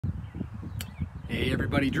Hey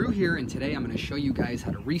everybody, Drew here, and today I'm going to show you guys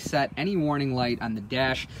how to reset any warning light on the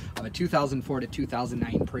dash of a 2004 to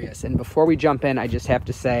 2009 Prius. And before we jump in, I just have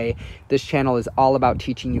to say this channel is all about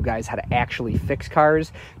teaching you guys how to actually fix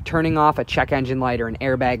cars. Turning off a check engine light or an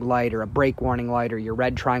airbag light or a brake warning light or your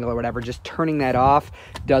red triangle or whatever, just turning that off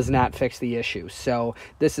does not fix the issue. So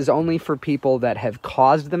this is only for people that have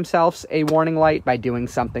caused themselves a warning light by doing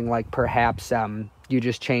something like perhaps you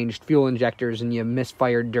just changed fuel injectors and you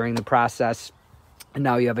misfired during the process, and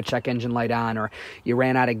now you have a check engine light on, or you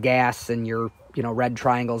ran out of gas and your red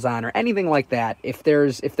triangle's on, or anything like that. If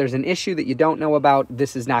there's an issue that you don't know about,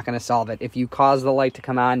 this is not going to solve it. If you cause the light to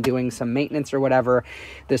come on doing some maintenance or whatever,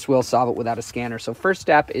 this will solve it without a scanner. So first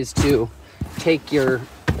step is to take your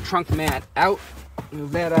trunk mat out,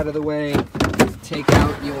 move that out of the way, take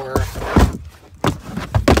out your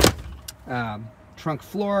trunk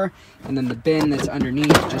floor, and then the bin that's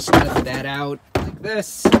underneath, just lift that out like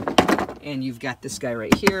this. And you've got this guy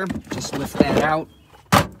right here, just lift that out.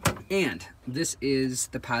 And this is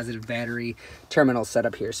the positive battery terminal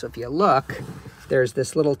setup here. So if you look, there's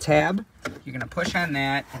this little tab. You're gonna push on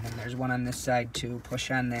that, and then there's one on this side too.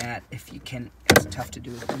 Push on that if you can. It's tough to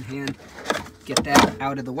do with one hand. Get that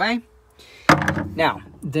out of the way. Now,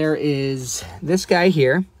 there is this guy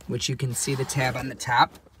here, which you can see the tab on the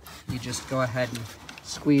top. You just go ahead and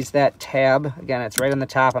squeeze that tab. Again, it's right on the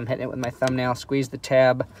top. I'm hitting it with my thumbnail. Squeeze the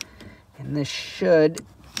tab. And this should,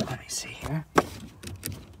 let me see here.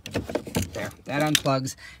 There, that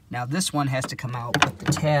unplugs. Now this one has to come out, but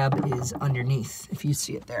the tab is underneath, if you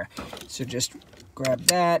see it there. So just grab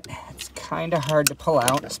that. It's kind of hard to pull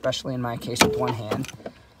out, especially in my case with one hand.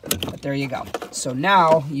 But there you go. So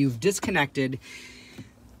now you've disconnected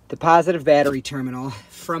the positive battery terminal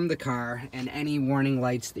from the car, and any warning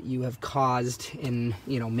lights that you have caused in,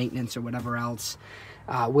 maintenance or whatever else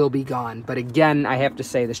will be gone. But again, I have to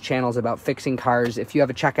say this channel is about fixing cars. If you have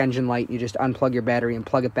a check engine light, you just unplug your battery and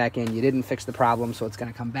plug it back in. You didn't fix the problem, so it's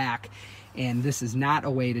going to come back. And this is not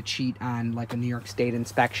a way to cheat on like a New York State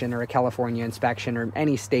inspection or a California inspection or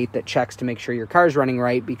any state that checks to make sure your car's running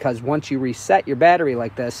right, because once you reset your battery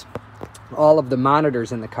like this, all of the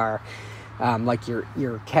monitors in the car, like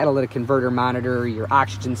your catalytic converter monitor, your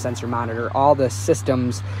oxygen sensor monitor, all the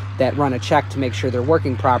systems that run a check to make sure they're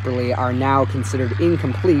working properly are now considered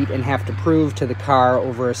incomplete and have to prove to the car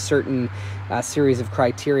over a certain series of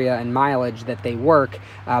criteria and mileage that they work.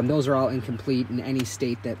 Those are all incomplete in any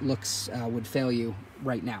state that looks would fail you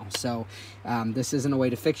right now. So this isn't a way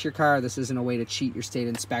to fix your car. This isn't a way to cheat your state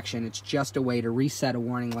inspection. It's just a way to reset a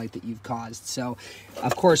warning light that you've caused. So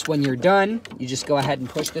of course, when you're done, you just go ahead and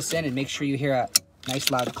push this in and make sure you hear a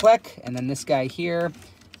nice loud click. And then this guy here,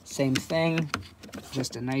 same thing,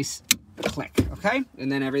 just a nice click, okay?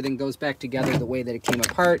 And then everything goes back together the way that it came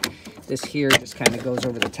apart. This here just kind of goes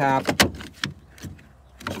over the top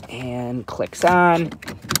and clicks on.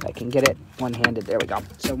 I can get it one-handed. There we go.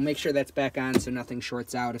 So make sure that's back on so nothing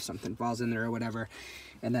shorts out if something falls in there or whatever.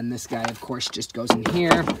 And then this guy, of course, just goes in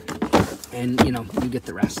here, and you get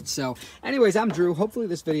the rest. So anyways, I'm Drew. Hopefully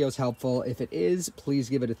this video is helpful. If it is, please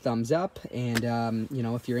give it a thumbs up. And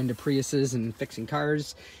if you're into Priuses and fixing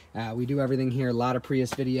cars, we do everything here. A lot of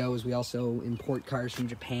Prius videos. We also import cars from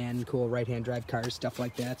Japan, cool right-hand drive cars, stuff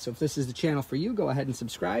like that. So if this is the channel for you, go ahead and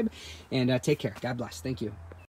subscribe, and take care. God bless. Thank you.